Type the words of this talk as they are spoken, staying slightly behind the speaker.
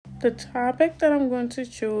The topic that I'm going to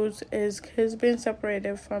choose is kids being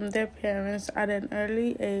separated from their parents at an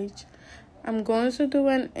early age. I'm going to do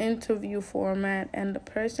an interview format, and the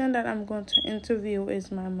person that I'm going to interview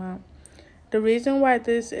is my mom. The reason why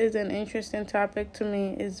this is an interesting topic to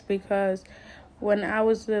me is because when I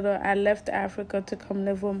was little, I left Africa to come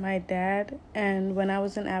live with my dad, and when I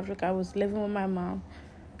was in Africa, I was living with my mom.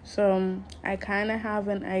 So I kind of have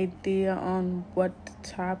an idea on what the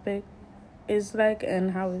topic is like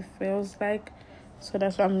and how it feels like. So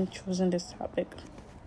that's why I'm choosing this topic.